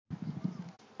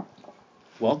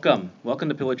Welcome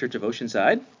to Pillar Church of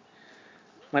Oceanside.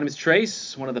 My name is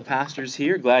Trace, one of the pastors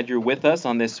here. Glad you're with us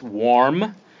on this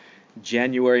warm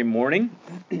January morning.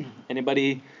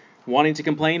 Anybody wanting to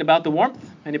complain about the warmth?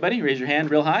 Anybody? Raise your hand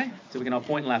real high so we can all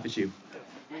point and laugh at you.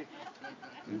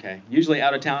 Okay. Usually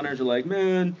out-of-towners are like,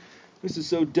 man, this is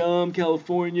so dumb,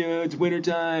 California, it's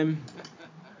wintertime.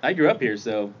 I grew up here,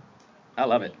 so I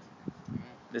love it.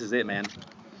 This is it, man.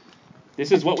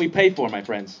 This is what we pay for, my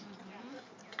friends.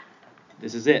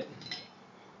 This is it.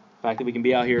 The fact that we can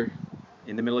be out here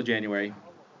in the middle of January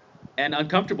and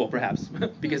uncomfortable, perhaps,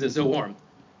 because it's so warm.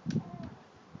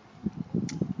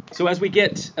 So as we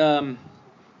get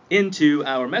into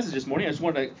our message this morning, I just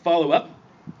wanted to follow up.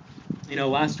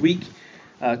 Last week,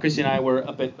 Christy and I were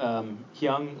up at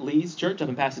Hyung Lee's church up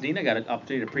in Pasadena. Got an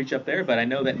opportunity to preach up there, but I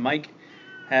know that Mike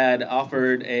had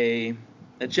offered a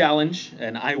challenge,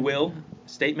 an I will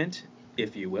statement,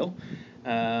 if you will,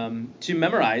 to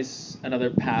memorize another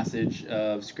passage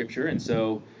of Scripture. And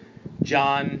so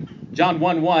John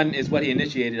 1:1 is what he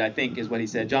initiated, I think, is what he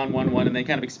said. John 1:1, and then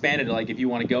kind of expanded it, like if you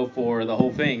want to go for the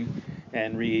whole thing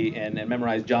and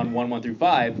memorize John 1:1 through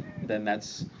 5, then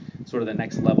that's sort of the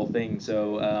next level thing.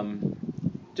 So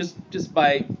just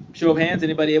by show of hands,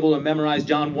 anybody able to memorize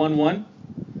John 1:1?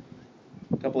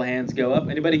 A couple of hands go up.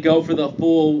 Anybody go for the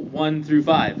full 1 through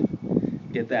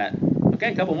 5? Get that.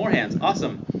 Okay, a couple more hands.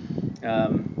 Awesome.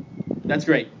 That's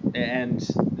great. And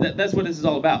that's what this is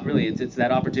all about, really. It's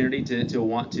that opportunity to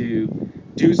want to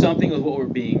do something with what we're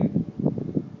being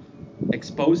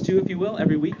exposed to, if you will,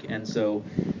 every week. And so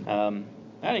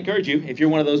I'd encourage you, if you're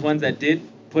one of those ones that did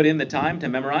put in the time to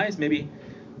memorize, maybe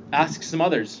ask some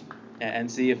others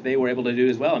and see if they were able to do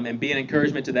it as well, and be an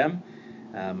encouragement to them.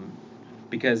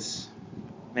 Because,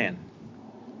 man,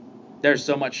 there's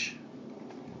so much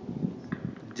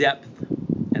depth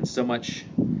and so much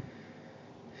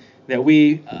that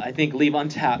we, I think, leave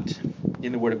untapped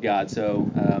in the Word of God. So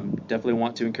definitely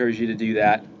want to encourage you to do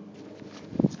that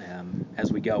as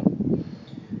we go.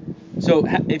 So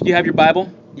if you have your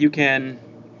Bible, you can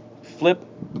flip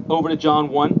over to John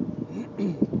 1.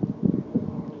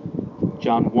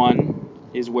 John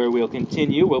 1 is where we'll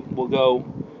continue. We'll go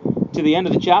to the end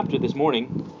of the chapter this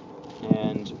morning,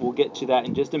 and we'll get to that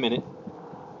in just a minute.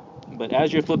 But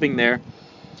as you're flipping there,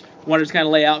 I want to just kind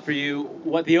of lay out for you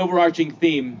what the overarching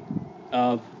theme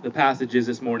of the passage is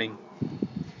this morning.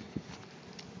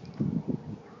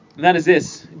 And that is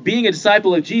this: being a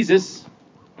disciple of Jesus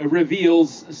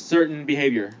reveals certain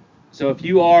behavior. So if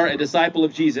you are a disciple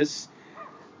of Jesus,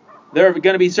 there are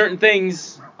going to be certain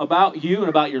things about you and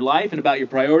about your life and about your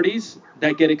priorities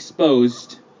that get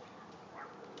exposed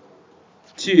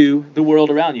to the world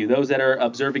around you, those that are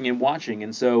observing and watching.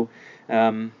 And so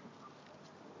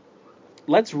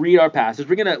let's read our passage.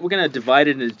 We're gonna divide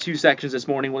it into two sections this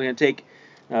morning. We're going to take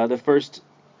the first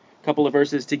couple of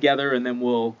verses together, and then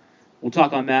we'll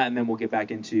talk on that, and then we'll get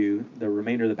back into the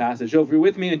remainder of the passage. So if you're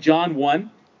with me in John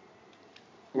 1,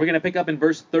 we're going to pick up in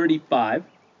verse 35,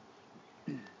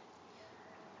 and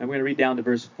we're going to read down to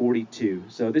verse 42.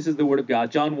 So this is the Word of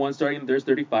God. John 1, starting in verse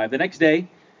 35. The next day,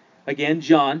 again,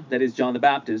 John, that is John the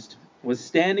Baptist, was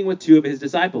standing with two of his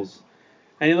disciples.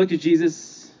 And he looked at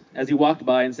Jesus as he walked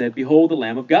by and said, "Behold the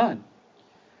Lamb of God."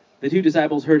 The two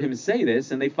disciples heard him say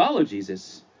this, and they followed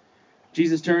Jesus.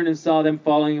 Jesus turned and saw them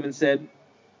following him and said,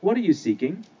 "What are you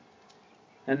seeking?"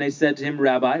 And they said to him,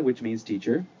 "Rabbi," which means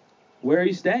teacher, "where are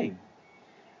you staying?"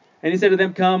 And he said to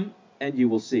them, "Come, and you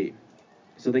will see."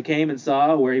 So they came and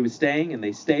saw where he was staying, and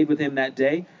they stayed with him that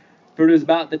day, for it was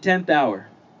about the 10th hour.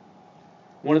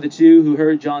 One of the two who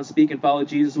heard John speak and followed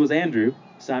Jesus was Andrew,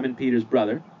 Simon Peter's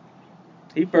brother.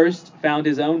 He first found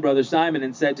his own brother Simon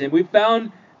and said to him, "We've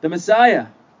found the Messiah,"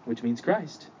 which means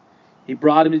Christ. He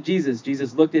brought him to Jesus.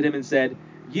 Jesus looked at him and said,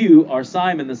 "You are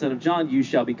Simon, the son of John. You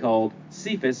shall be called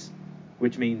Cephas,"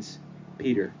 which means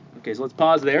Peter. Okay, so let's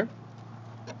pause there.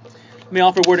 Let me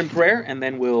offer a word in prayer, and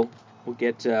then we'll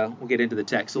get into the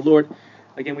text. So, Lord,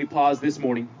 again, we pause this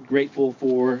morning, grateful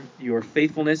for your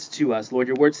faithfulness to us. Lord,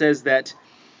 your word says that,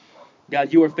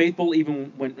 God, you are faithful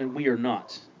even when we are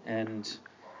not, and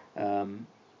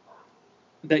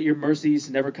that your mercies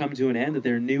never come to an end, that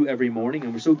they're new every morning.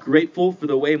 And we're so grateful for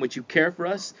the way in which you care for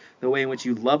us, the way in which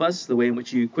you love us, the way in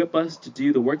which you equip us to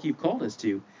do the work you've called us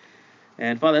to.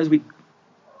 And Father, as we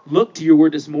look to your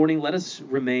word this morning, let us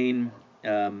remain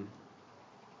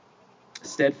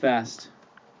steadfast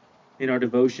in our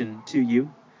devotion to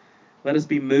you. Let us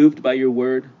be moved by your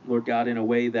word, Lord God, in a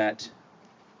way that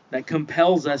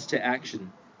compels us to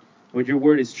action. Lord, your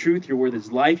word is truth, your word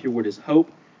is life, your word is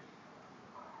hope.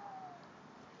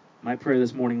 My prayer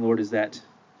this morning, Lord, is that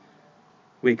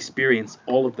we experience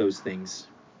all of those things,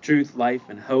 truth, life,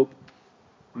 and hope,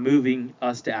 moving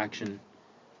us to action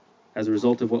as a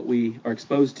result of what we are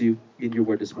exposed to in your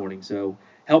word this morning. So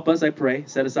help us, I pray.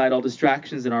 Set aside all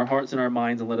distractions in our hearts and our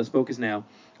minds and let us focus now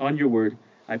on your word,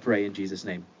 I pray in Jesus'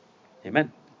 name.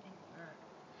 Amen.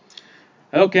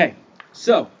 Okay,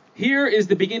 so here is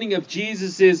the beginning of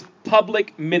Jesus'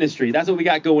 public ministry. That's what we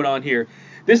got going on here.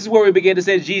 This is where we begin to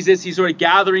say Jesus, he's sort of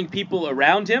gathering people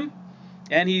around him,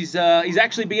 and he's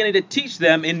actually beginning to teach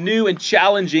them in new and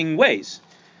challenging ways.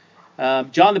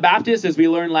 John the Baptist, as we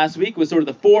learned last week, was sort of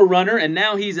the forerunner, and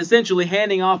now he's essentially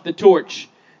handing off the torch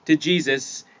to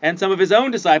Jesus, and some of his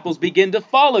own disciples begin to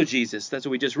follow Jesus. That's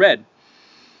what we just read.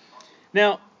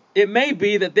 Now, it may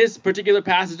be that this particular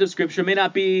passage of Scripture may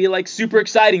not be like super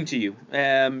exciting to you.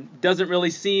 Doesn't really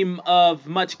seem of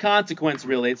much consequence,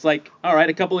 really. It's like, all right,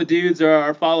 a couple of dudes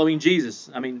are following Jesus.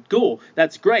 I mean, cool,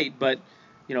 that's great, but,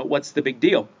 what's the big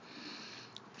deal?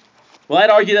 Well, I'd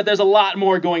argue that there's a lot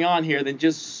more going on here than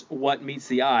just what meets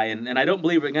the eye, and I don't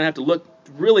believe we're going to have to look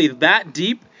really that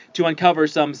deep to uncover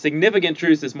some significant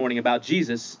truths this morning about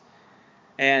Jesus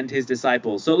and his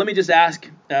disciples. So let me just ask,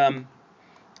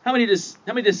 how many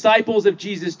disciples of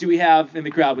Jesus do we have in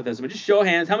the crowd with us? I mean, just show of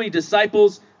hands. How many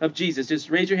disciples of Jesus? Just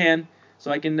raise your hand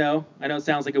so I can know. I know it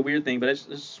sounds like a weird thing, but I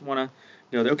just want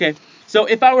to know that. Okay, so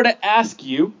if I were to ask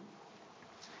you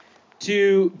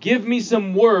to give me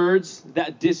some words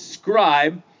that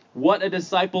describe what a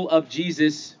disciple of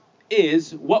Jesus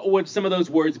is, what would some of those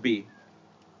words be?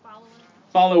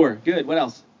 Follower. Good. What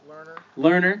else?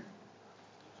 Learner.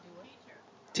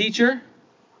 Teacher.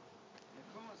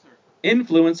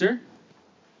 Influencer.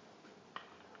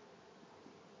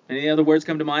 Any other words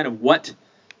come to mind of what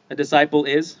a disciple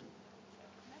is?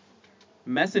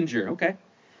 Messenger. Okay.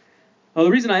 Well,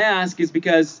 the reason I ask is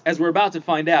because, as we're about to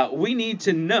find out, we need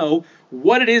to know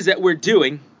what it is that we're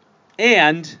doing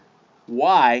and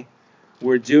why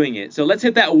we're doing it. So let's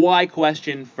hit that why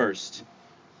question first.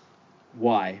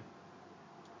 Why?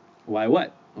 Why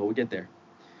what? Well, we'll get there.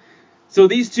 So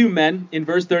these two men, in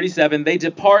verse 37, they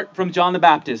depart from John the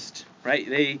Baptist,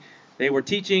 right? They were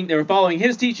teaching, they were following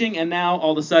his teaching, and now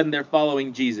all of a sudden they're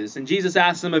following Jesus. And Jesus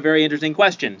asks them a very interesting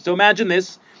question. So imagine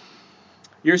this.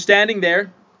 You're standing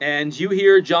there, and you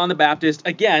hear John the Baptist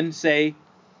again say,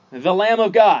 "The Lamb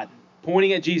of God,"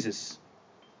 pointing at Jesus.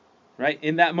 Right?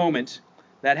 In that moment,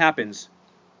 that happens.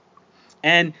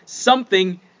 And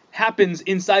something happens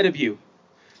inside of you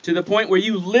to the point where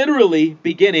you literally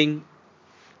beginning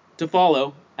to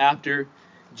follow after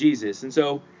Jesus. And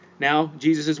so now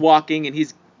Jesus is walking, and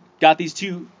he's got these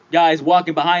two guys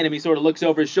walking behind him. He sort of looks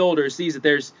over his shoulder, sees that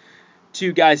there's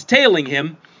two guys tailing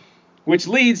him, which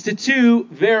leads to two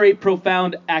very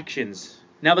profound actions.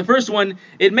 Now, the first one,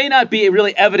 it may not be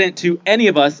really evident to any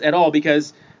of us at all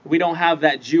because we don't have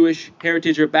that Jewish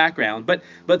heritage or background, but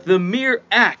the mere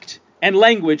act and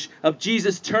language of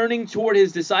Jesus turning toward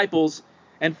his disciples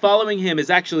and following him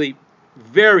is actually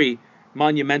very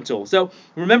monumental. So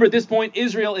remember, at this point,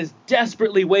 Israel is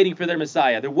desperately waiting for their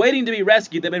Messiah. They're waiting to be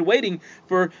rescued. They've been waiting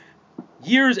for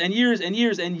years and years and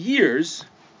years and years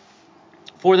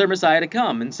for their Messiah to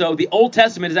come. And so the Old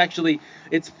Testament is actually,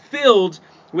 it's filled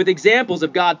with examples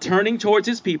of God turning towards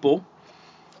his people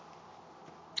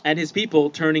and his people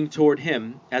turning toward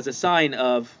him as a sign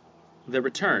of the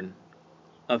return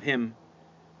of him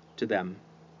to them.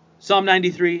 Psalm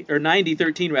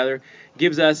 90:13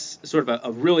 gives us sort of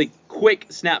a really quick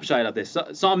snapshot of this.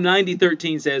 Psalm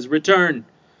 90:13 says, "Return,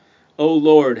 O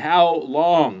Lord, how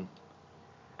long?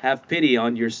 Have pity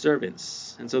on your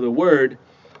servants." And so the word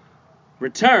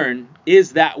return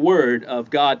is that word of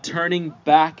God turning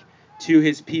back to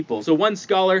his people. So one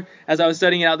scholar, as I was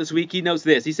studying it out this week, he notes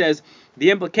this. He says, the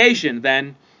implication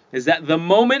then is that the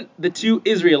moment the two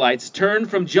Israelites turned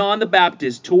from John the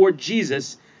Baptist toward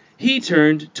Jesus, he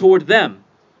turned toward them,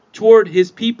 toward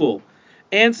his people,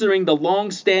 answering the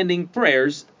long-standing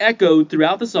prayers echoed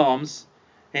throughout the Psalms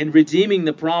and redeeming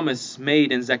the promise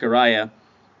made in Zechariah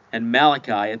and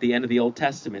Malachi at the end of the Old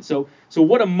Testament. So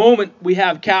what a moment we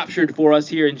have captured for us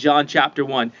here in John chapter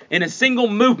 1. In a single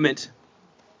movement,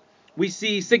 we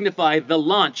see signify the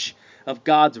launch of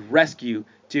God's rescue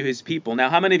to his people. Now,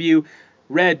 how many of you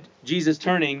read Jesus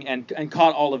turning and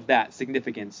caught all of that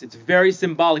significance? It's very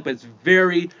symbolic, but it's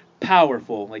very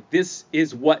powerful. Like, this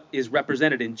is what is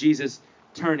represented in Jesus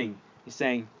turning. He's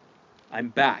saying, I'm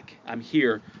back. I'm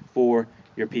here for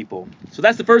your people. So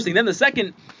that's the first thing. Then the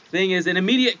second thing is an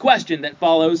immediate question that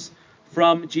follows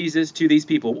from Jesus to these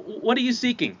people. What are you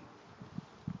seeking?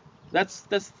 That's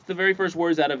the very first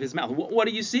words out of his mouth. What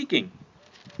are you seeking?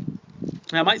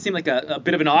 Now, it might seem like a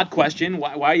bit of an odd question.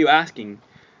 Why are you asking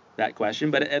that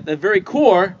question? But at the very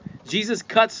core, Jesus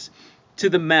cuts to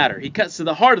the matter. He cuts to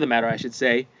the heart of the matter, I should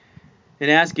say.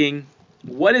 and asking,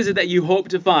 what is it that you hope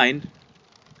to find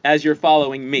as you're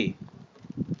following me?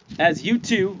 As you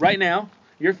too, right now,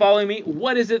 you're following me,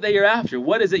 what is it that you're after?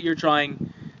 What is it you're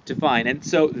trying to find? And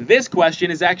so this question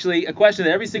is actually a question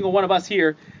that every single one of us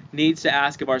here needs to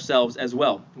ask of ourselves as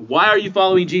well. Why are you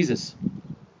following Jesus?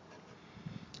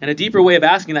 And a deeper way of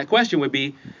asking that question would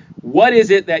be, what is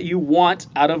it that you want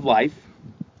out of life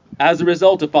as a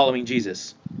result of following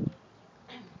Jesus?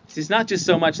 See, it's not just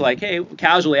so much like, hey,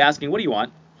 casually asking, what do you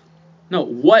want? No,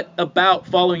 what about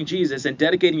following Jesus and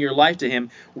dedicating your life to him?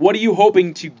 What are you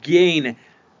hoping to gain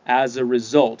as a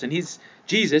result? And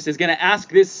Jesus is going to ask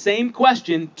this same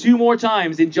question 2 more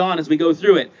times in John as we go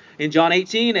through it. In John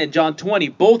 18 and John 20,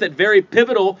 both at very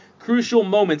pivotal, crucial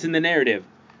moments in the narrative.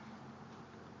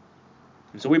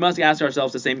 And so we must ask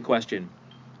ourselves the same question.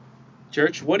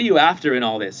 Church, what are you after in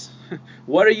all this?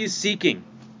 What are you seeking?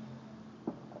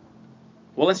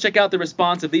 Well, let's check out the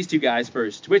response of these 2 guys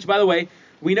first, which, by the way,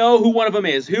 we know who one of them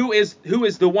is. Who is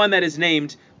the one that is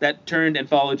named that turned and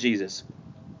followed Jesus?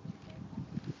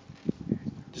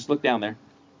 Just look down there.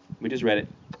 We just read it.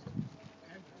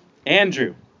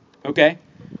 Andrew. Okay.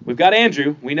 We've got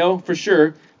Andrew. We know for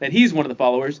sure that he's one of the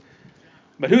followers.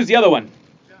 But who's the other one?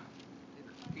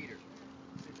 Peter.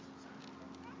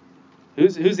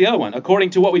 Who's the other one,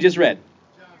 according to what we just read?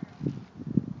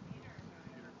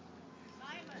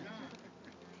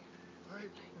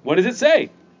 What does it say?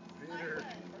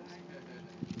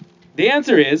 The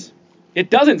answer is, it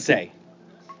doesn't say.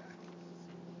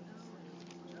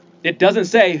 It doesn't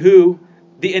say who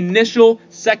the initial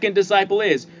second disciple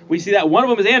is. We see that one of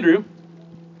them is Andrew,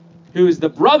 who is the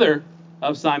brother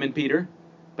of Simon Peter,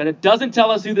 but it doesn't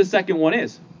tell us who the second one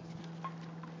is.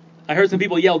 I heard some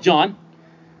people yell John,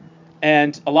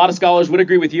 and a lot of scholars would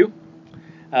agree with you,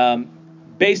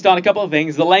 based on a couple of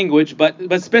things, the language,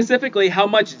 but specifically how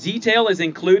much detail is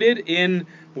included in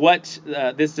what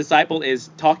this disciple is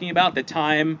talking about, the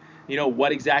time,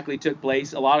 what exactly took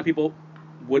place. A lot of people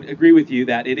would agree with you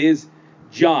that it is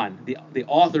John, the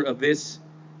author of this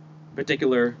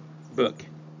particular book.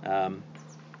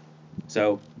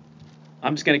 So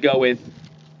I'm just going to go with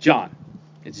John.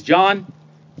 It's John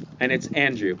and it's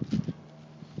Andrew.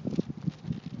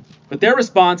 But their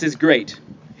response is great.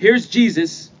 Here's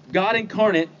Jesus, God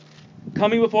incarnate,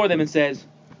 coming before them and says,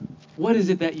 what is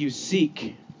it that you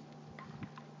seek?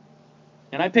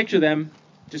 And I picture them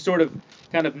just sort of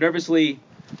kind of nervously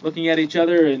looking at each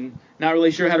other and not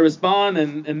really sure how to respond.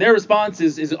 And their response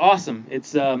is awesome.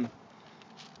 It's, where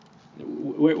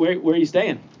are you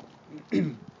staying?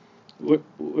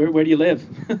 where do you live?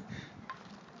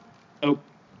 Oh,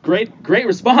 great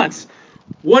response.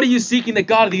 What are you seeking that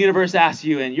God of the universe asks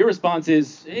you? And your response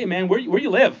is, hey man, where you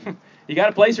live? You got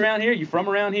a place around here? You from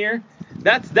around here?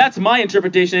 That's my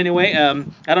interpretation anyway.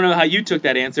 I don't know how you took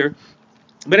that answer,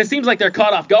 but it seems like they're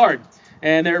caught off guard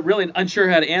and they're really unsure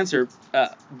how to answer.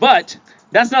 But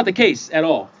that's not the case at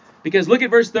all, because look at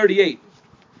verse 38.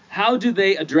 How do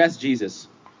they address Jesus?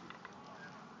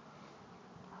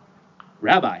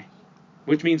 Rabbi,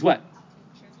 which means what?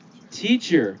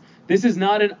 Teacher. This is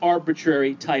not an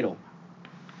arbitrary title.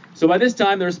 So by this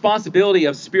time, the responsibility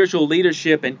of spiritual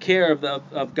leadership and care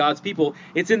of God's people,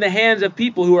 it's in the hands of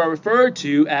people who are referred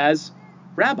to as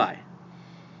rabbi.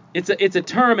 It's a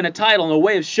term and a title and a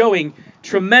way of showing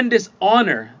tremendous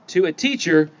honor to a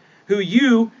teacher who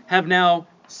you have now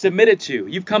submitted to.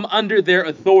 You've come under their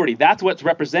authority. That's what's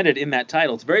represented in that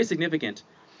title. It's very significant.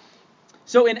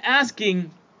 So in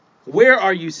asking, where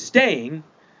are you staying,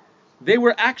 they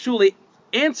were actually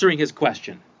answering his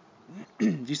question.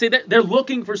 You see, they're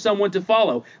looking for someone to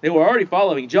follow. They were already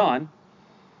following John,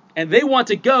 and they want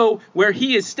to go where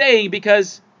he is staying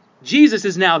because Jesus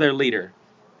is now their leader.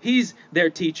 He's their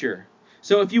teacher.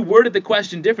 So if you worded the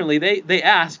question differently, they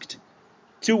asked,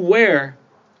 to where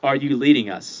are you leading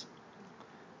us?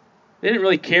 They didn't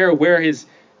really care where his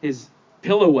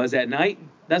pillow was at night.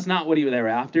 That's not what they were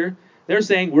after. They're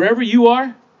saying, wherever you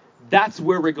are, that's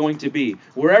where we're going to be.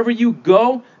 Wherever you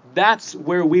go, that's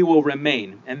where we will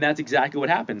remain. And that's exactly what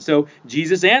happened. So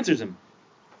Jesus answers him.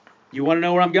 You want to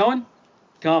know where I'm going?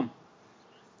 Come,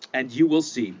 and you will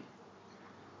see.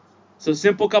 So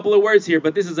simple couple of words here,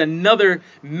 but this is another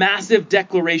massive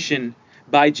declaration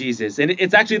by Jesus. And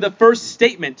it's actually the first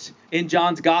statement in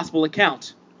John's gospel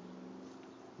account.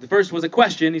 The first was a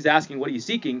question. He's asking, what are you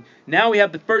seeking? Now we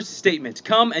have the first statement.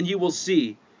 Come and you will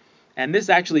see. And this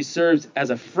actually serves as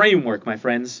a framework, my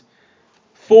friends,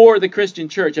 for the Christian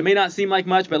church. It may not seem like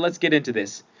much, but let's get into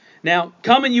this. Now,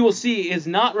 come and you will see is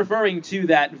not referring to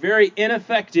that very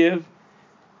ineffective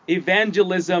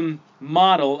evangelism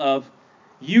model of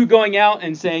you going out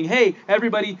and saying, hey,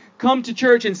 everybody, come to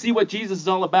church and see what Jesus is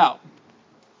all about.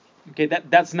 Okay,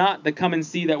 that's not the come and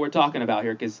see that we're talking about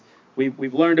here, because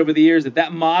we've learned over the years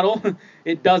that model,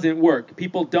 it doesn't work.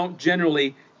 People don't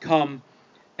generally come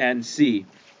and see.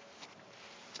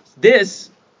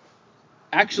 This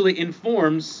actually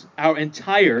informs our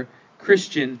entire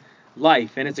Christian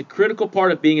life, and it's a critical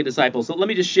part of being a disciple. So let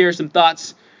me just share some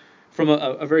thoughts from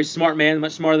a very smart man,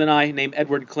 much smarter than I, named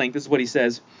Edward Klink. This is what he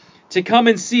says. To come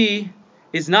and see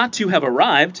is not to have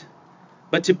arrived,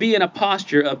 but to be in a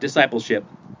posture of discipleship.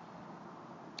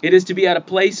 It is to be at a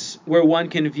place where one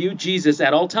can view Jesus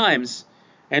at all times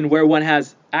and where one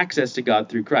has access to God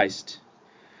through Christ.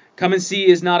 Come and see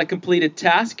is not a completed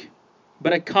task,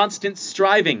 but a constant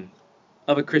striving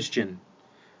of a Christian.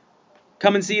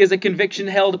 Come and see is a conviction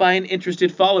held by an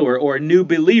interested follower or a new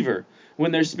believer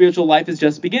when their spiritual life is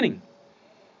just beginning.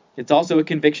 It's also a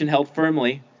conviction held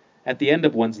firmly at the end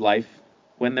of one's life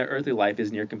when their earthly life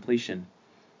is near completion.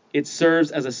 It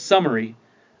serves as a summary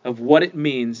of what it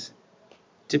means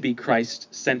to be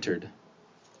Christ-centered.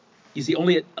 You see,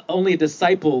 only a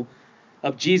disciple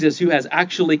of Jesus who has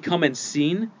actually come and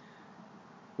seen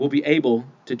will be able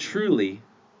to truly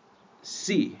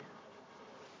see.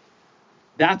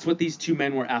 That's what these two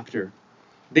men were after.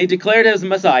 They declared him as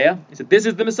Messiah. They said, this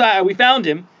is the Messiah. We found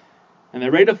him. And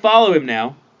they're ready to follow him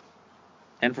now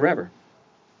and forever.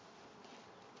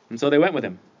 And so they went with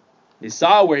him. They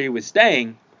saw where he was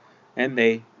staying, and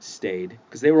they stayed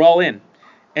because they were all in.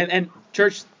 And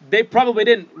church, they probably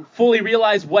didn't fully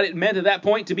realize what it meant at that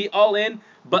point to be all in,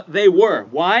 but they were.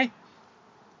 Why?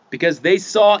 Because they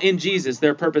saw in Jesus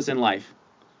their purpose in life.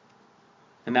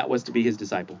 And that was to be his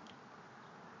disciple.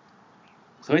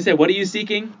 So he said, what are you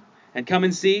seeking? And come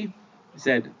and see. He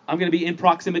said, I'm going to be in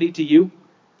proximity to you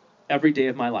every day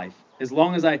of my life. As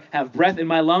long as I have breath in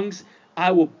my lungs,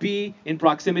 I will be in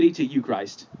proximity to you,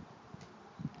 Christ.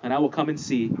 And I will come and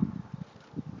see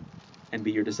and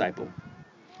be your disciple.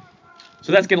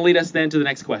 So that's going to lead us then to the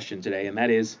next question today, and that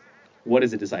is, what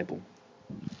is a disciple?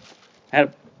 I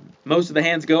had most of the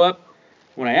hands go up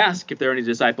when I ask if there are any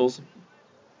disciples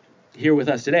here with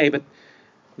us today, but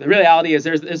the reality is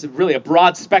there's really a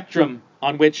broad spectrum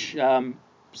on which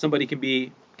somebody can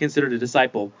be considered a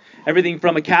disciple. Everything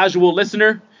from a casual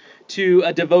listener to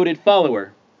a devoted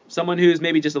follower. Someone who's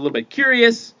maybe just a little bit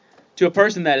curious to a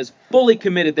person that has fully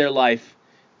committed their life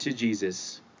to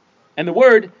Jesus. And the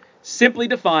word simply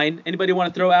defined, anybody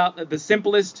want to throw out the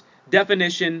simplest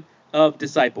definition of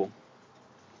disciple?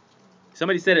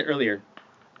 Somebody said it earlier.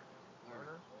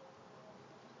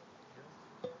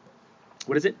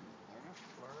 What is it?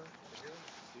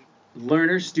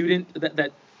 Learner, student.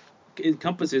 That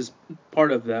encompasses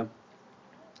part of the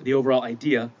overall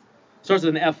idea. Starts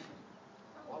with an F.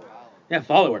 Yeah,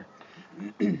 follower.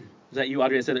 Is that you,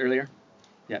 Audrey? I said it earlier?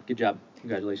 Yeah, good job.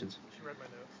 Congratulations. She read my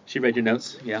notes. She read your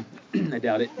notes? Yeah, I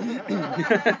doubt it.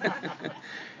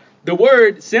 The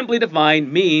word simply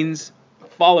defined means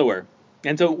follower.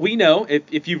 And so we know,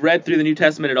 if you've read through the New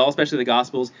Testament at all, especially the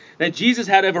Gospels, that Jesus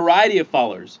had a variety of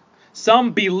followers.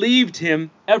 Some believed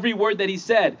him every word that he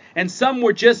said, and some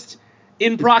were just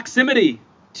in proximity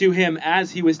to him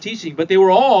as he was teaching, but they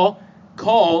were all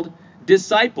called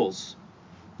disciples.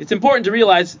 It's important to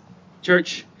realize,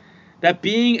 church, that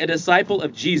being a disciple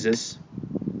of Jesus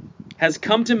has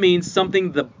come to mean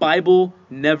something the Bible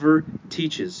never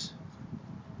teaches.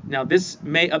 Now, this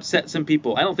may upset some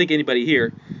people. I don't think anybody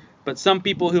here, but some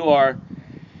people who are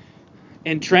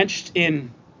entrenched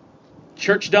in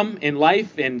churchdom in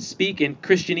life and speak in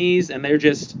Christianese, and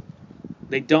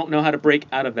they don't know how to break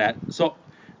out of that. So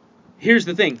here's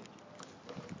the thing.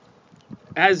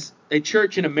 As a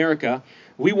church in America,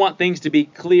 we want things to be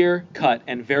clear cut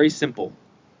and very simple,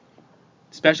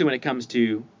 especially when it comes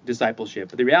to discipleship.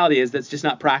 But the reality is that's just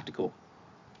not practical.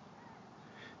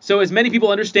 So as many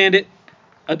people understand it,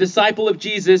 a disciple of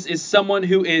Jesus is someone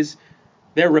who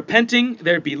they're repenting,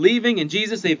 they're believing in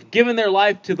Jesus, they've given their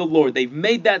life to the Lord, they've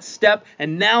made that step,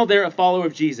 and now they're a follower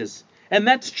of Jesus. And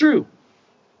that's true.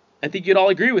 I think you'd all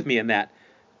agree with me in that.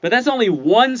 But that's only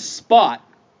one spot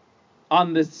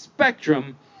on the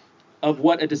spectrum of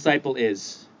what a disciple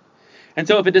is. And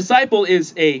so if a disciple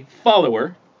is a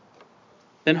follower,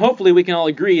 then hopefully we can all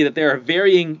agree that there are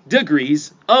varying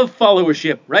degrees of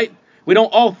followership, right? We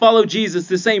don't all follow Jesus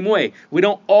the same way. We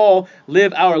don't all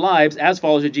live our lives as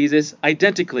followers of Jesus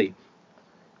identically. It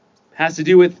has to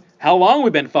do with how long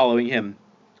we've been following him,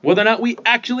 whether or not we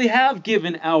actually have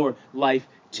given our life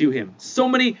to him. So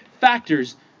many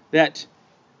factors that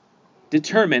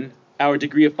determine our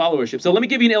degree of followership. So let me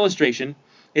give you an illustration.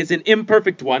 It's an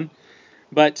imperfect one,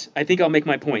 but I think I'll make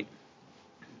my point.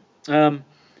 How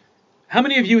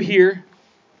many of you here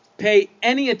pay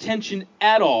any attention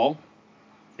at all,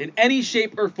 in any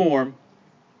shape or form,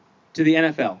 to the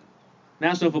NFL,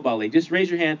 National Football League? Just raise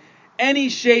your hand. Any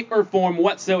shape or form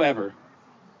whatsoever.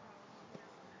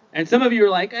 And some of you are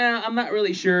like, I'm not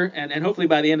really sure. And hopefully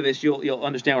by the end of this, you'll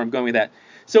understand where I'm going with that.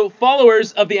 So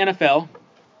followers of the NFL,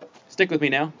 stick with me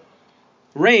now,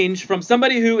 range from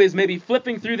somebody who is maybe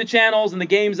flipping through the channels and the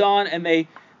game's on and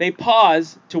they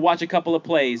pause to watch a couple of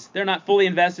plays. They're not fully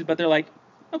invested, but they're like,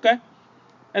 okay.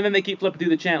 And then they keep flipping through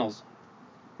the channels.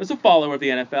 That's a follower of the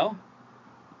NFL.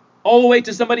 All the way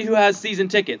to somebody who has season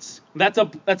tickets. That's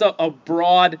a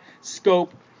broad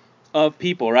scope of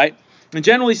people, right? And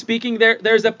generally speaking,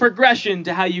 there's a progression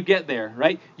to how you get there,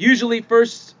 right? Usually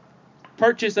first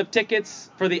purchase of tickets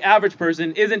for the average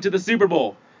person isn't to the Super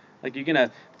Bowl. Like you're going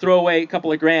to throw away a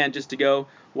couple of grand just to go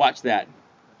watch that.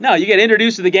 No, you get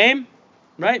introduced to the game,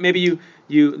 right? Maybe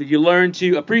you learn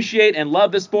to appreciate and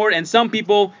love the sport, and some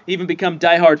people even become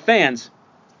diehard fans.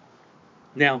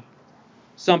 Now,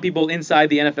 some people inside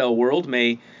the NFL world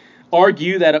may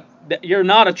argue that you're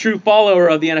not a true follower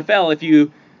of the NFL if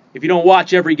you don't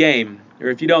watch every game, or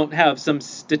if you don't have some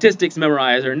statistics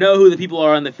memorized, or know who the people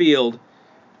are on the field.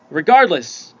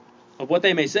 Regardless of what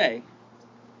they may say,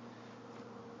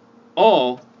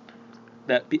 all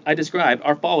that I described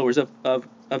are followers of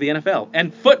the NFL.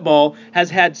 And football has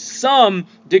had some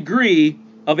degree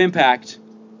of impact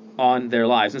on their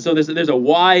lives. And so there's a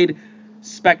wide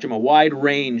spectrum, a wide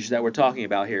range that we're talking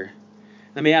about here.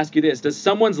 Let me ask you this. Does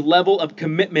someone's level of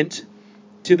commitment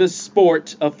to the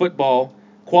sport of football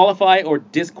qualify or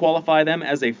disqualify them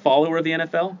as a follower of the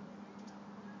NFL?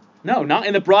 No, not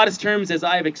in the broadest terms as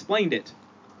I have explained it.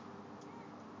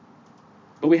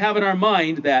 But we have in our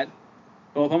mind that,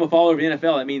 well, if I'm a follower of the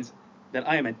NFL, that means that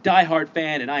I am a diehard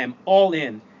fan and I am all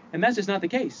in. And that's just not the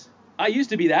case. I used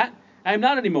to be that. I am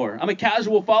not anymore. I'm a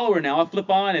casual follower now. I'll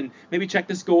flip on and maybe check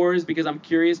the scores because I'm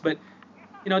curious, but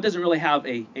it doesn't really have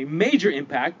a major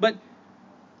impact. But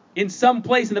in some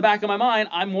place in the back of my mind,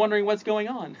 I'm wondering what's going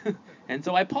on. And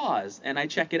so I pause and I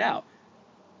check it out.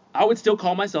 I would still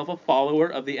call myself a follower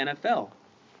of the NFL,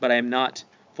 but I am not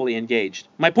fully engaged.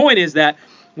 My point is that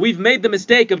we've made the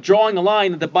mistake of drawing a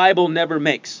line that the Bible never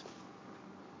makes.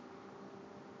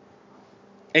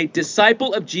 A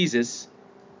disciple of Jesus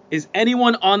is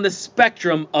anyone on the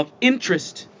spectrum of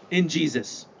interest in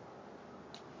Jesus.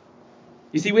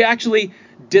 You see, we actually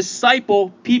disciple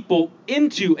people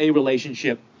into a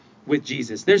relationship with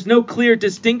Jesus. There's no clear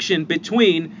distinction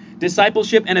between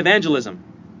discipleship and evangelism.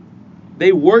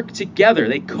 They work together.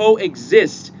 They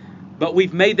coexist, but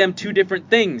we've made them two different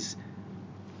things.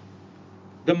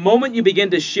 The moment you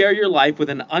begin to share your life with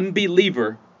an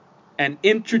unbeliever and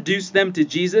introduce them to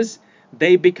Jesus,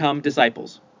 they become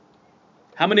disciples.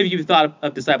 How many of you have thought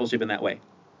of discipleship in that way?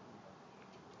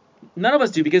 None of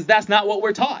us do, because that's not what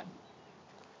we're taught.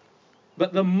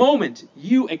 But the moment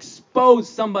you expose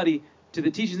somebody to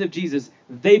the teachings of Jesus,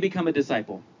 they become a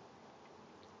disciple.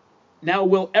 Now,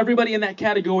 will everybody in that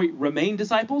category remain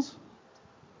disciples?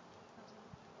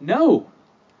 No.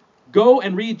 Go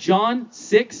and read John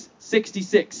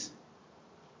 6:66.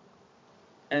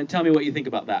 And tell me what you think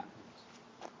about that.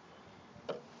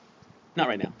 Not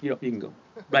right now. You can go.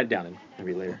 Write it down and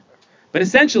read later. But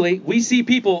essentially, we see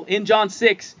people in John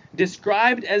 6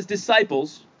 described as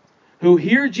disciples who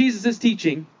hear Jesus'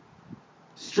 teaching,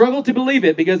 struggle to believe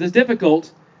it because it's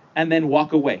difficult, and then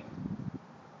walk away.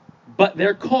 But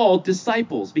they're called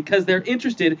disciples because they're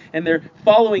interested and they're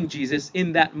following Jesus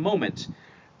in that moment.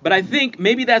 But I think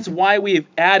maybe that's why we've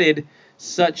added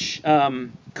such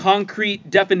concrete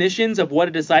definitions of what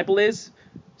a disciple is,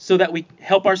 so that we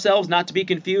help ourselves not to be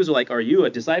confused. Or like, are you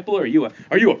a disciple? Or are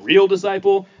you a real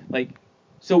disciple?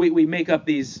 So we make up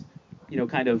these,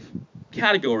 kind of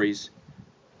categories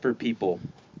for people.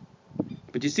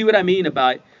 But you see what I mean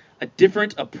about a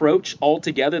different approach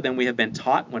altogether than we have been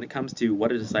taught when it comes to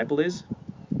what a disciple is?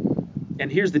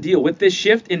 And here's the deal. With this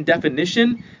shift in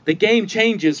definition, the game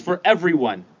changes for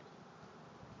everyone,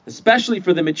 especially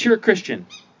for the mature Christian,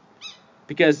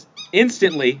 because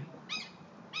instantly,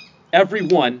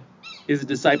 everyone is a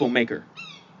disciple maker.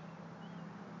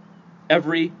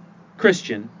 Every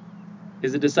Christian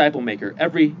is a disciple maker.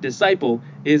 Every disciple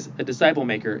is a disciple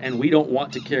maker, and we don't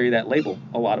want to carry that label,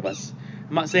 a lot of us.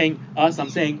 I'm not saying us, I'm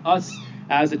saying us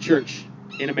as a church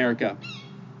in America.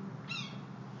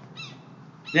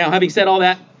 Now, having said all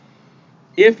that,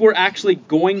 if we're actually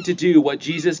going to do what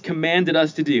Jesus commanded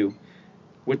us to do,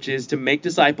 which is to make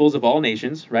disciples of all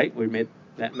nations, right? We made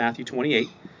that Matthew 28.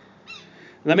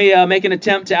 Let me make an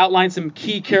attempt to outline some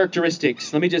key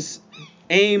characteristics. Let me just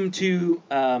aim to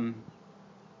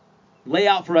lay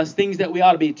out for us things that we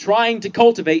ought to be trying to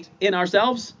cultivate in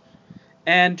ourselves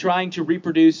and trying to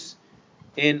reproduce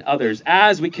in others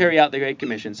as we carry out the Great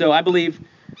Commission. So I believe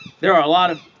There are a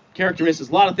lot of characteristics,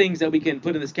 a lot of things that we can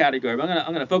put in this category. But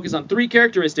I'm gonna focus on 3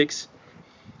 characteristics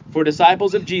for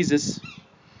disciples of Jesus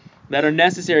that are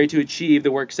necessary to achieve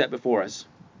the work set before us.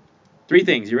 3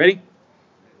 things. You ready?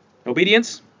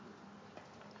 Obedience,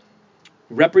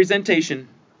 representation,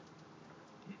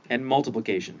 and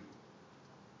multiplication.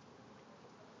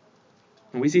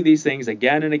 And we see these things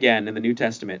again and again in the New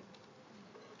Testament.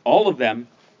 All of them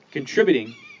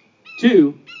contributing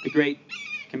to the Great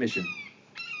Commission.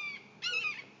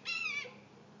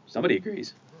 Somebody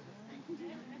agrees.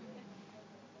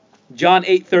 John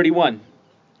 8:31.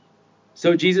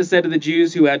 So Jesus said to the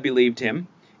Jews who had believed him,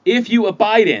 if you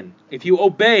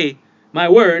obey my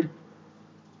word,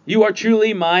 you are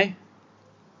truly my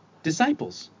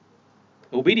disciples.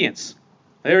 Obedience.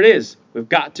 There it is. We've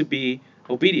got to be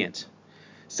obedient.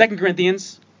 2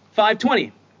 Corinthians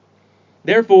 5:20.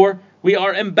 Therefore, we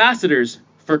are ambassadors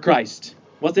for Christ.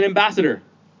 What's an ambassador?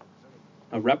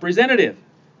 A representative.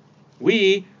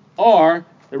 We are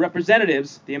the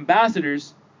representatives, the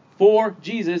ambassadors for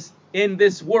Jesus in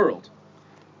this world.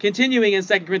 Continuing in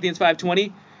 2 Corinthians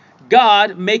 5:20,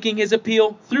 God making his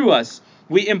appeal through us.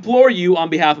 We implore you on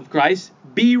behalf of Christ,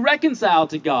 be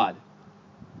reconciled to God.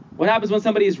 What happens when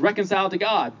somebody is reconciled to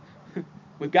God?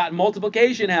 We've got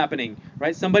multiplication happening,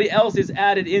 right? Somebody else is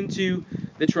added into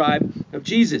the tribe of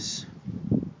Jesus.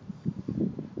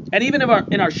 And even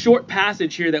in our short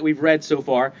passage here that we've read so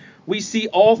far, we see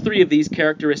all 3 of these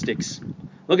characteristics.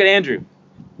 Look at Andrew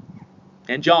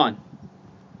and John.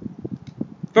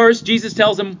 First, Jesus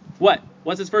tells them what?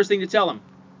 What's his first thing to tell them?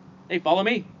 Hey, follow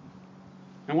me.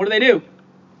 And what do?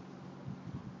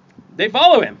 They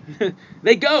follow him.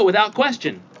 They go without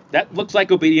question. That looks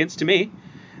like obedience to me.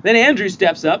 Then Andrew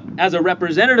steps up as a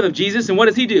representative of Jesus, and what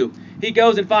does he do? He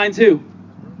goes and finds who?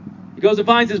 He goes and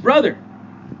finds his brother.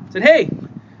 He said, hey,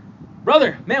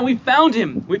 brother, man, we found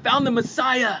him. We found the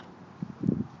Messiah.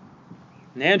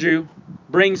 And Andrew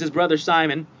brings his brother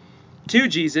Simon to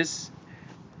Jesus,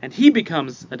 and he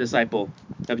becomes a disciple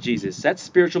of Jesus. That's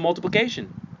spiritual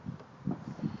multiplication.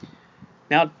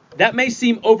 Now, that may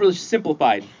seem overly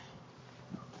simplified,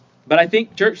 but I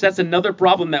think, church, that's another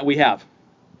problem that we have,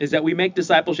 is that we make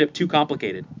discipleship too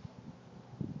complicated.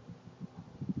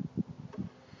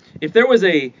 If there was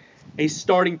a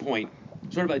starting point,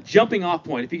 sort of a jumping off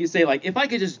point, if you could say, like, if I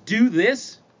could just do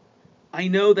this, I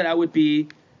know that I would be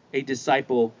a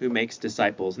disciple who makes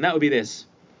disciples. And that would be this.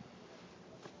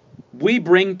 We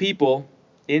bring people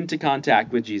into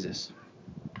contact with Jesus.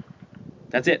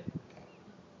 That's it.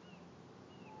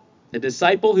 A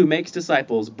disciple who makes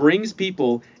disciples brings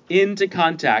people into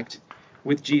contact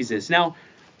with Jesus. Now,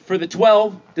 for the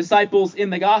 12 disciples in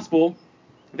the gospel,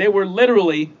 they were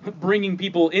literally bringing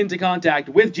people into contact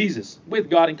with Jesus, with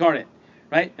God incarnate,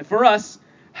 right? And for us,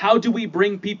 how do we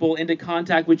bring people into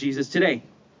contact with Jesus today?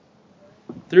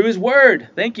 Through his word.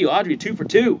 Thank you, Audrey, 2 for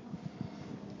 2.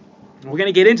 We're going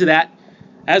to get into that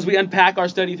as we unpack our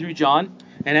study through John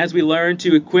and as we learn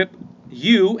to equip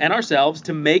you and ourselves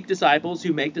to make disciples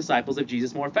who make disciples of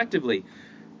Jesus more effectively.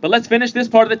 But let's finish this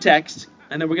part of the text,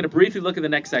 and then we're going to briefly look at the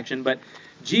next section. But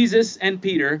Jesus and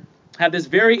Peter have this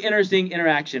very interesting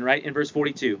interaction, right, in verse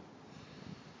 42.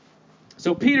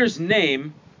 So Peter's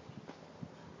name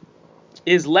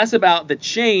is less about the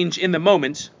change in the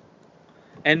moment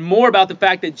and more about the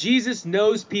fact that Jesus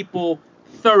knows people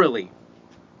thoroughly,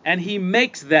 and he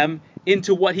makes them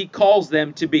into what he calls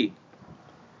them to be.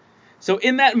 So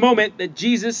in that moment that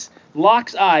Jesus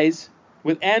locks eyes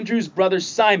with Andrew's brother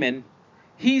Simon,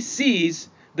 he sees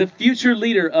the future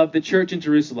leader of the church in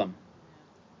Jerusalem.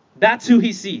 That's who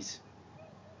he sees.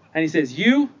 And he says,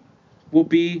 you will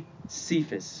be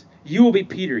Cephas. You will be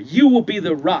Peter. You will be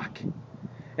the rock.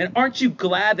 And aren't you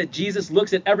glad that Jesus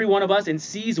looks at every one of us and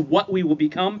sees what we will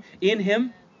become in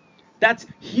him? That's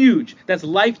huge. That's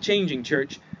life-changing,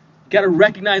 church. You've got to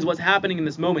recognize what's happening in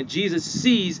this moment. Jesus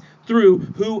sees through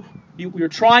who we're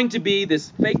trying to be, this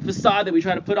fake facade that we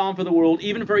try to put on for the world,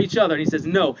 even for each other. And he says,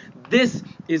 no, this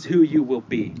is who you will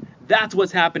be. That's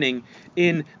what's happening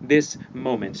in this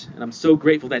moment. And I'm so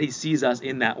grateful that he sees us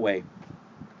in that way.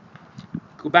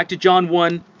 Go back to John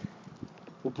 1.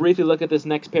 We'll briefly look at this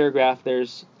next paragraph.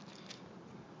 There's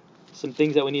some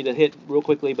things that we need to hit real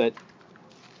quickly, but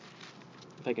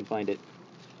if I can find it.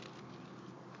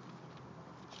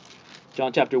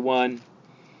 John chapter 1,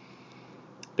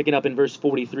 picking up in verse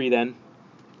 43 then.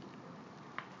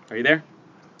 Are you there?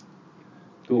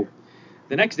 Cool.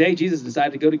 The next day, Jesus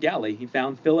decided to go to Galilee. He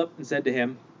found Philip and said to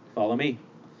him, follow me.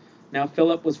 Now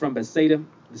Philip was from Bethsaida,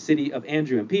 the city of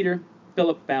Andrew and Peter.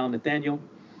 Philip found Nathanael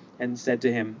and said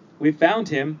to him, we found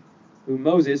him whom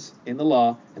Moses in the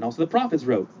law and also the prophets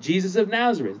wrote, Jesus of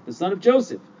Nazareth, the son of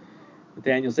Joseph.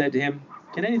 Nathanael said to him,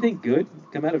 "Can anything good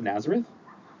come out of Nazareth?"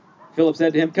 Philip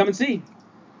said to him, "Come and see."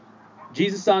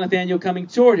 Jesus saw Nathanael coming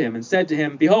toward him and said to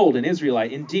him, "Behold, an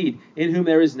Israelite, indeed, in whom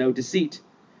there is no deceit."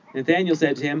 Nathanael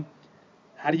said to him,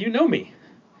 "How do you know me?"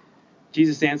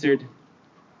 Jesus answered,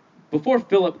 "Before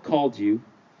Philip called you,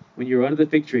 when you were under the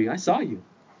fig tree, I saw you."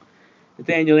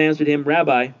 Nathanael answered him,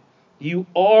 "Rabbi, you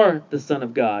are the Son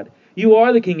of God. You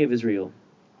are the King of Israel."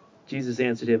 Jesus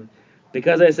answered him,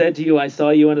 "Because I said to you, I saw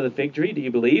you under the fig tree, do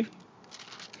you believe?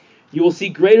 You will see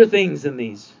greater things than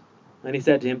these." And he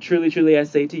said to him, "Truly, truly, I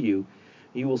say to you,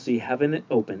 you will see heaven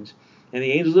opened, and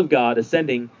the angels of God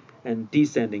ascending and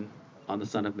descending on the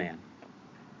Son of Man."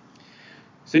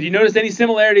 So do you notice any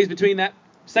similarities between that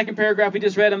second paragraph we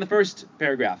just read and the first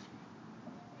paragraph?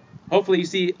 Hopefully you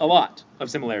see a lot of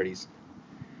similarities.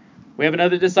 We have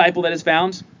another disciple that is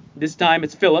found. This time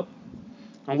it's Philip.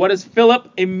 And what does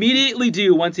Philip immediately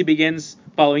do once he begins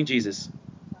following Jesus?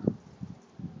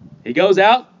 He goes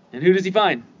out, and who does he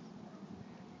find?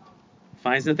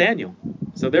 Finds Nathanael.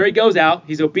 So there he goes out.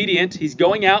 He's obedient. He's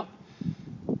going out.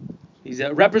 He's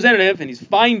a representative, and he's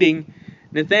finding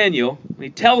Nathanael. He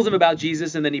tells him about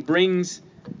Jesus, and then he brings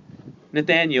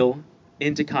Nathanael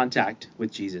into contact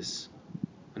with Jesus.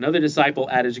 Another disciple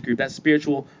added to the group. That's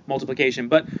spiritual multiplication.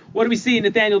 But what do we see in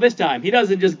Nathanael this time? He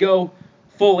doesn't just go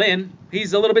full in.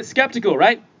 He's a little bit skeptical,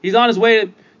 right? He's on his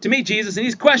way to meet Jesus, and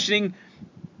he's questioning,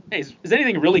 hey, is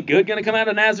anything really good going to come out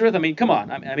of Nazareth? I mean, come on.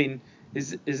 I mean,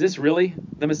 is this really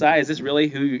the Messiah? Is this really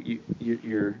who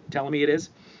you're telling me it is?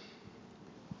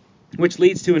 Which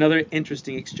leads to another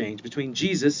interesting exchange between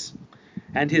Jesus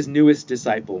and his newest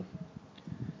disciple.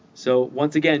 So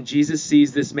once again, Jesus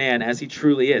sees this man as he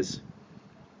truly is.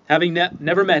 Having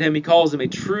never met him, he calls him a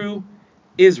true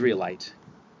Israelite.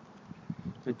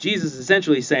 What Jesus is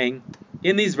essentially saying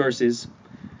in these verses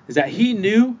is that he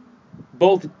knew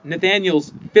both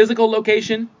Nathanael's physical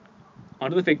location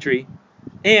under the fig tree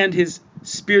and his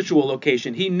spiritual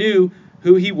location. He knew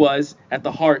who he was at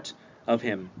the heart of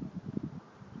him.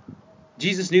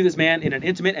 Jesus knew this man in an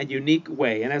intimate and unique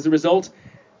way, and as a result,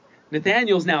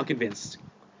 Nathanael's now convinced.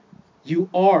 You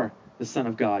are the Son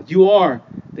of God. You are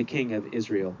the King of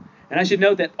Israel. And I should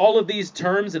note that all of these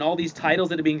terms and all these titles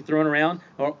that are being thrown around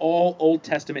are all Old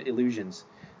Testament allusions.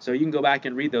 So you can go back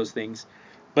and read those things.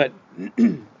 But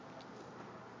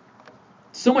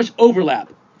so much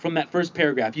overlap from that first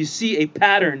paragraph. You see a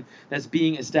pattern that's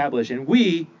being established, and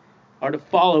we are to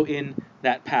follow in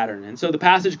that pattern. And so the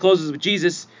passage closes with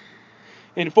Jesus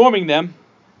informing them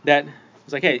that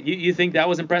it's like, hey, you think that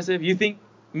was impressive? You think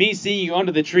me seeing you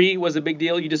under the tree was a big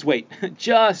deal? You just wait.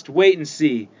 Just wait and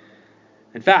see.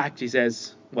 In fact, he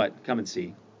says, what? Come and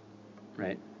see.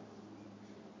 Right?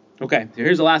 Okay, so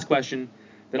here's the last question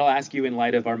that I'll ask you in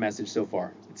light of our message so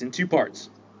far. It's in two parts.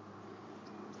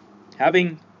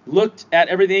 Having looked at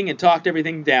everything and talked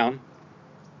everything down,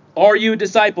 are you a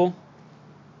disciple?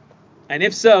 And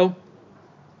if so,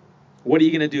 what are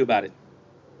you going to do about it?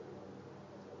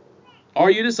 Are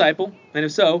you a disciple? And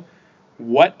if so,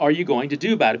 what are you going to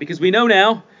do about it? Because we know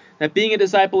now that being a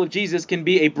disciple of Jesus can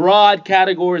be a broad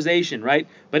categorization, right?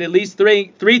 But at least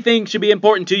three things should be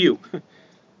important to you.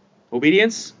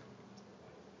 Obedience,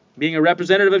 being a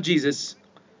representative of Jesus,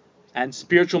 and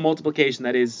spiritual multiplication,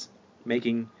 that is,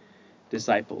 making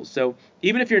disciples. So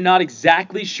even if you're not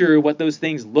exactly sure what those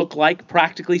things look like,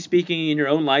 practically speaking, in your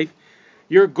own life,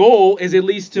 your goal is at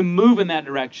least to move in that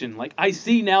direction. Like, I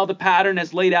see now the pattern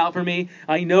that's laid out for me.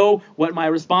 I know what my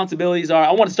responsibilities are.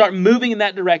 I want to start moving in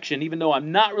that direction, even though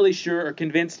I'm not really sure or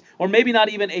convinced, or maybe not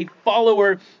even a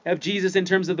follower of Jesus in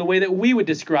terms of the way that we would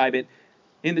describe it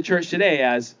in the church today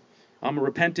as I'm a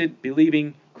repentant,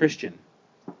 believing Christian.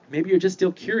 Maybe you're just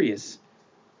still curious,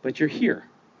 but you're here.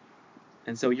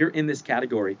 And so you're in this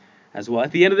category as well.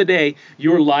 At the end of the day,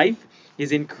 your life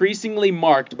is increasingly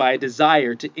marked by a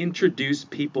desire to introduce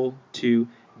people to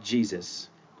Jesus.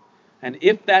 And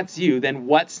if that's you, then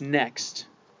what's next?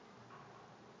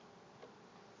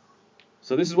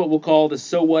 So this is what we'll call the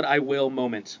so what I will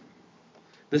moment.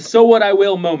 The so what I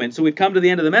will moment. So we've come to the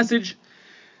end of the message,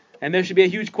 and there should be a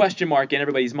huge question mark in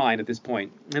everybody's mind at this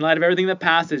point. In light of everything the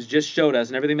passage just showed us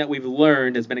and everything that we've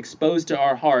learned has been exposed to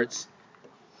our hearts,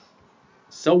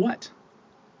 so what?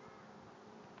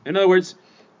 In other words,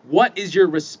 what is your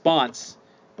response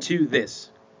to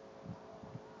this?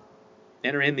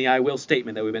 Enter in the I will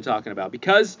statement that we've been talking about.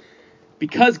 Because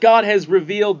God has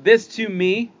revealed this to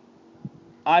me,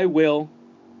 I will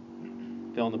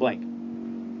fill in the blank.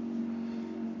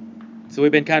 So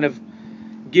we've been kind of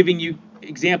giving you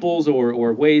examples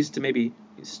or ways to maybe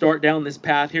start down this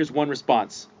path. Here's one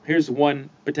response. Here's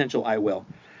one potential I will.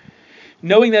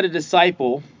 Knowing that a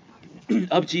disciple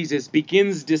of Jesus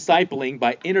begins discipling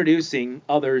by introducing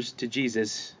others to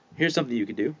Jesus, here's something you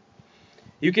could do.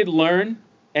 You could learn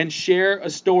and share a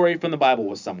story from the Bible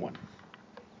with someone.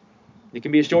 It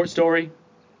can be a short story.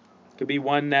 It could be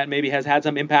one that maybe has had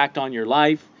some impact on your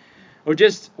life, or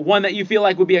just one that you feel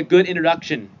like would be a good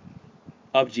introduction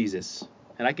of Jesus.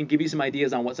 And I can give you some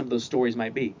ideas on what some of those stories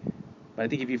might be. But I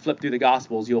think if you flip through the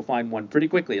Gospels, you'll find one pretty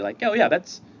quickly. Like, oh yeah,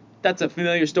 that's a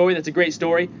familiar story. That's a great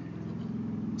story.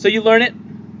 So you learn it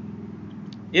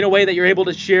in a way that you're able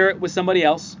to share it with somebody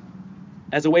else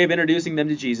as a way of introducing them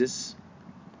to Jesus.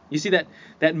 You see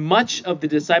that much of the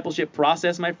discipleship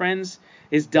process, my friends,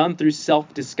 is done through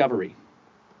self-discovery.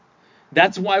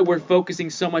 That's why we're focusing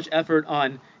so much effort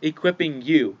on equipping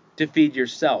you to feed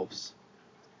yourselves.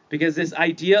 Because this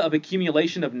idea of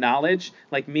accumulation of knowledge,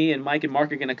 like me and Mike and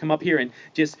Mark are going to come up here and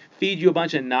just feed you a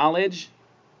bunch of knowledge,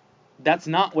 that's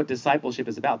not what discipleship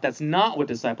is about. That's not what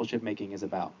discipleship making is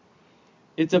about.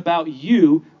 It's about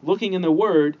you looking in the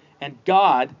Word and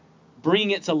God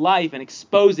bringing it to life and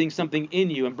exposing something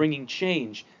in you and bringing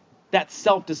change. That's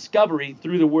self-discovery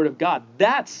through the Word of God.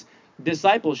 That's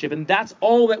discipleship, and that's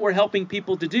all that we're helping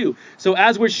people to do. So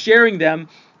as we're sharing them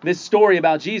this story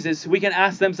about Jesus, we can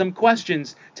ask them some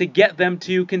questions to get them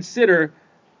to consider,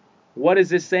 what is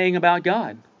this saying about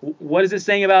God? What is this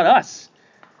saying about us?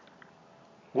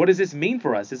 What does this mean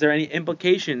for us? Is there any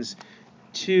implications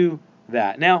to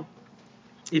that? Now,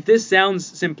 if this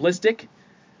sounds simplistic,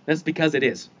 that's because it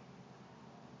is.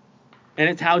 And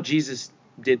it's how Jesus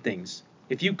did things.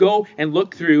 If you go and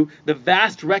look through the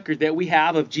vast record that we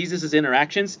have of Jesus'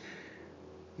 interactions,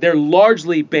 they're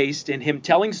largely based in him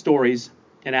telling stories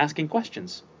and asking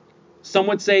questions. Some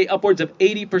would say upwards of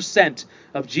 80%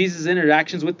 of Jesus'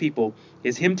 interactions with people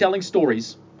is him telling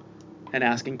stories and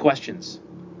asking questions.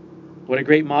 What a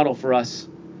great model for us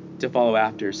to follow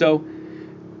after. So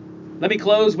let me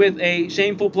close with a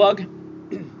shameful plug,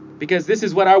 because this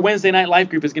is what our Wednesday night life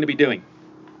group is going to be doing.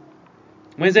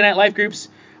 Wednesday night life groups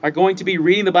are going to be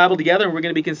reading the Bible together, and we're going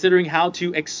to be considering how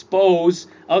to expose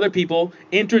other people,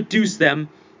 introduce them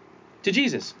to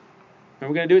Jesus. And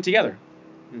we're going to do it together.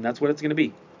 And that's what it's going to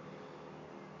be.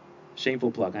 Shameful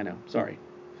plug, I know. Sorry.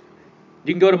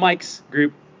 You can go to Mike's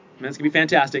group, and that's going to be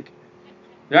fantastic.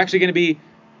 They're actually going to be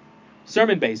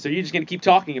sermon-based, so you're just going to keep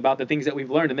talking about the things that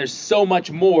we've learned, and there's so much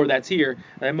more that's here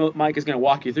that Mike is going to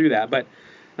walk you through that. But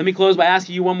let me close by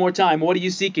asking you one more time, what are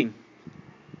you seeking?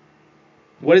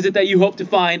 What is it that you hope to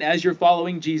find as you're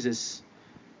following Jesus?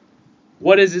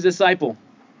 What is a disciple?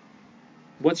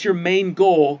 What's your main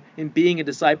goal in being a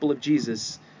disciple of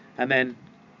Jesus? And then,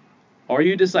 are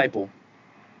you a disciple?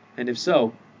 And if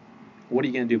so, what are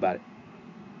you going to do about it?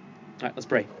 All right, let's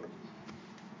pray.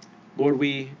 Lord,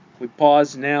 we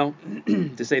pause now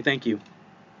to say thank you.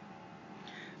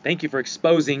 Thank you for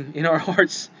exposing in our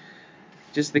hearts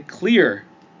just the clear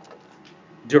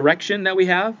direction that we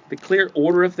have, the clear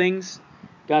order of things.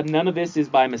 God, none of this is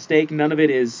by mistake. None of it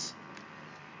is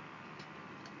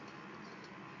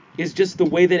just the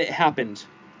way that it happened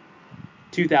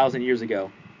 2,000 years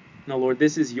ago. No, Lord,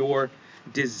 this is your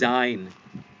design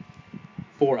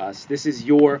for us. This is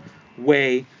your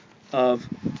way of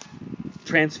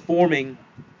transforming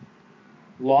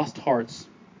lost hearts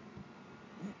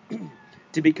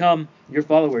to become your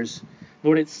followers.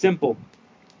 Lord, it's simple.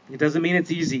 It doesn't mean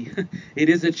it's easy. It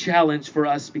is a challenge for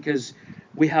us because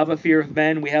we have a fear of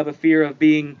men. We have a fear of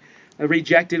being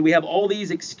rejected. We have all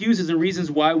these excuses and reasons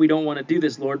why we don't want to do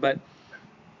this, Lord. But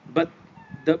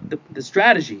the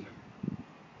strategy,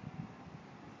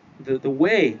 the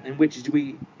way in which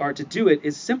we are to do it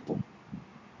is simple.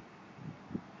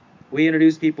 We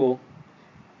introduce people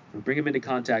and bring them into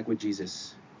contact with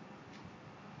Jesus.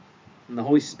 And the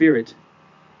Holy Spirit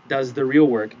does the real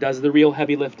work, does the real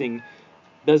heavy lifting,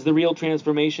 does the real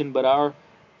transformation, but our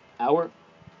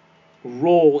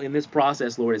role in this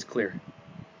process, Lord, is clear.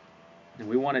 And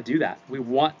we want to do that. We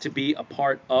want to be a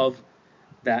part of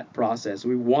that process.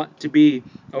 We want to be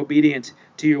obedient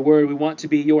to your word. We want to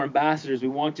be your ambassadors. We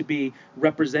want to be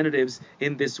representatives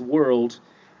in this world.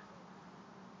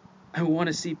 And we want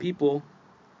to see people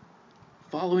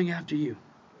following after you.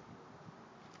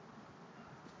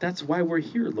 That's why we're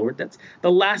here, Lord. That's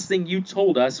the last thing you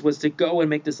told us was to go and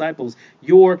make disciples.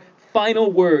 Your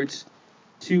final words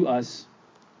to us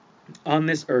on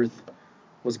this earth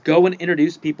was go and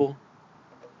introduce people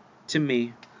to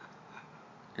me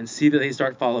and see that they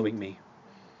start following me.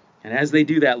 And as they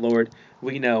do that, Lord,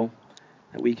 we know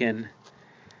that we can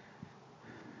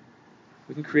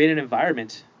create an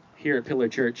environment here at Pillar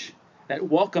Church that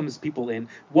welcomes people in,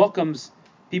 welcomes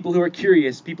people who are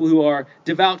curious, people who are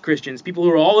devout Christians, people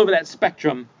who are all over that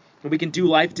spectrum And we can do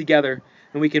life together,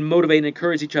 and we can motivate and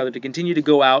encourage each other to continue to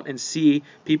go out and see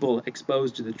people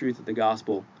exposed to the truth of the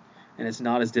gospel. And it's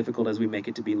not as difficult as we make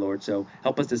it to be, Lord. So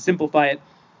help us to simplify it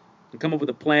and come up with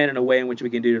a plan and a way in which we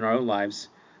can do it in our own lives.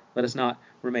 Let us not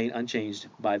remain unchanged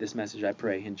by this message, I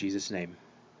pray, in Jesus' name.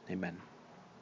 Amen.